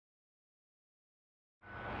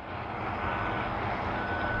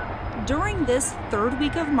During this third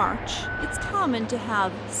week of March, it's common to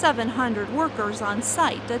have 700 workers on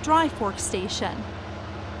site at Dry Fork Station.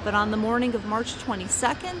 But on the morning of March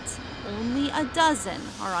 22nd, only a dozen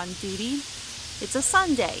are on duty. It's a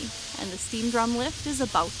Sunday, and the steam drum lift is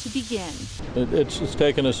about to begin. It's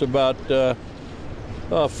taken us about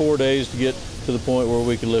 4 days to get to the point where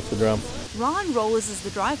we can lift the drum. Ron Rose is the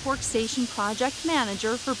Dry Fork Station project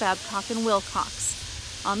manager for Babcock & Wilcox.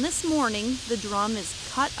 On this morning, the drum is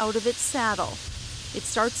cut out of its saddle. It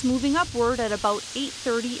starts moving upward at about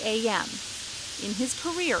 8:30 a.m. In his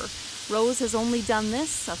career, Rose has only done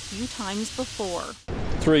this a few times before.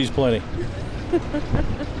 3's plenty.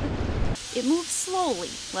 It moves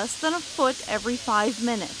slowly, less than a foot every 5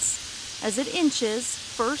 minutes. As it inches,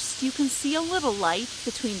 first you can see a little light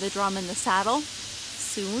between the drum and the saddle.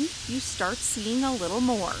 Soon, you start seeing a little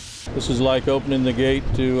more. This is like opening the gate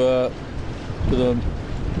to the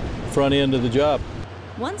front end of the job.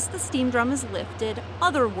 Once the steam drum is lifted,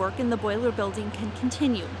 other work in the boiler building can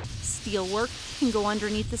continue. Steel work can go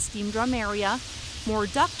underneath the steam drum area. More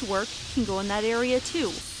duct work can go in that area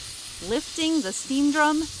too. Lifting the steam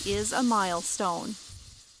drum is a milestone.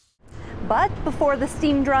 But before the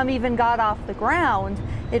steam drum even got off the ground,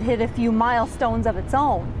 it hit a few milestones of its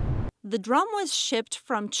own. The drum was shipped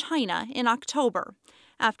from China in October.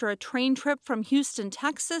 After a train trip from Houston,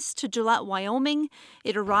 Texas to Gillette, Wyoming,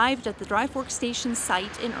 it arrived at the Dry Fork Station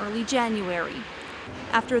site in early January.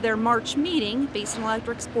 After their March meeting, Basin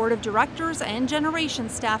Electric's board of directors and generation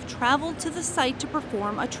staff traveled to the site to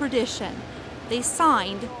perform a tradition. They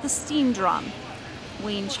signed the steam drum.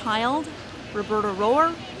 Wayne Child, Roberta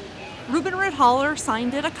Rohr, Reuben Rithaller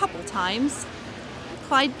signed it a couple times.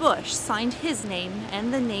 Clyde Bush signed his name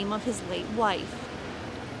and the name of his late wife.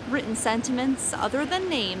 Written sentiments other than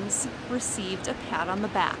names received a pat on the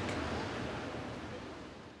back.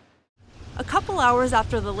 A couple hours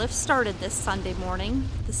after the lift started this Sunday morning,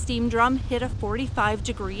 the steam drum hit a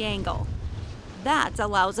 45-degree angle. That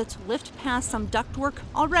allows it to lift past some ductwork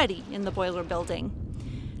already in the boiler building.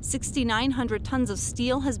 6,900 tons of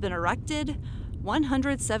steel has been erected.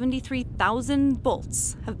 173,000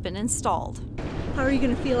 bolts have been installed. How are you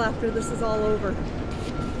going to feel after this is all over?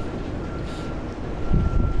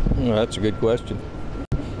 Well, that's a good question.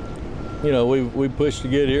 You know, we pushed to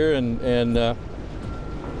get here, and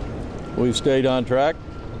we've stayed on track,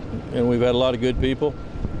 and we've had a lot of good people.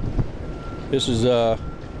 This is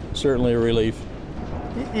certainly a relief.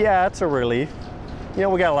 Yeah, it's a relief. You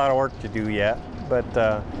know, we got a lot of work to do yet, but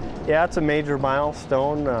yeah, it's a major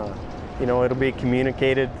milestone. You know, it'll be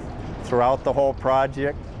communicated throughout the whole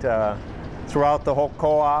project, throughout the whole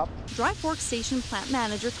co-op. Dry Fork Station plant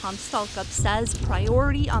manager Tom Stalkup says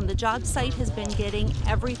priority on the job site has been getting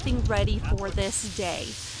everything ready for this day.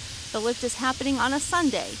 The lift is happening on a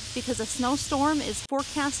Sunday because a snowstorm is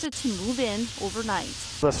forecasted to move in overnight.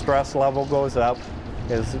 The stress level goes up.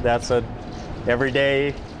 That's every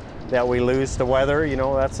day that we lose to weather, you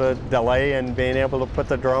know, that's a delay in being able to put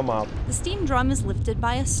the drum up. The steam drum is lifted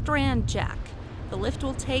by a strand jack. The lift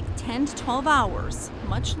will take 10 to 12 hours,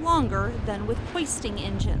 much longer than with hoisting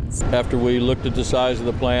engines. After we looked at the size of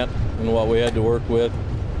the plant and what we had to work with,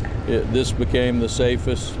 this became the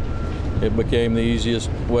safest. It became the easiest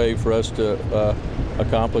way for us to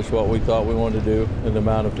accomplish what we thought we wanted to do in the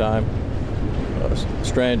amount of time.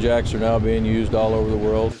 Strand jacks are now being used all over the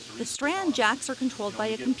world. The strand jacks are controlled by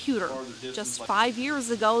a computer. Just 5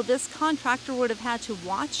 years ago, this contractor would have had to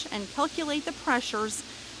watch and calculate the pressures,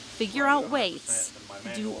 figure out weights,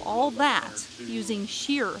 do all that using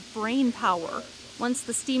sheer brain power. Once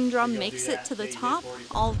the steam drum makes it to the top,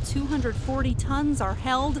 all 240 tons are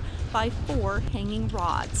held by 4 hanging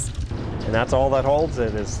rods. And that's all that holds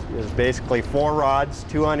it is basically 4 rods,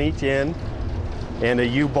 2 on each end, and a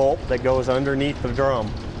U-bolt that goes underneath the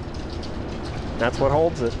drum. That's what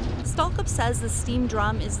holds it. Stalkup says the steam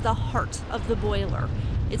drum is the heart of the boiler.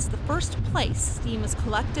 It's the first place steam is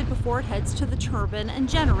collected before it heads to the turbine and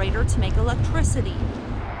generator to make electricity.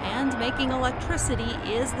 And making electricity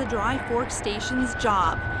is the Dry Fork Station's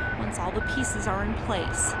job once all the pieces are in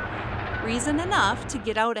place. Reason enough to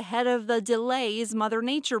get out ahead of the delays Mother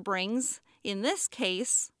Nature brings, in this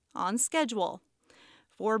case, on schedule.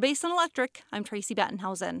 For Basin Electric, I'm Tracy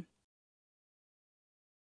Battenhausen.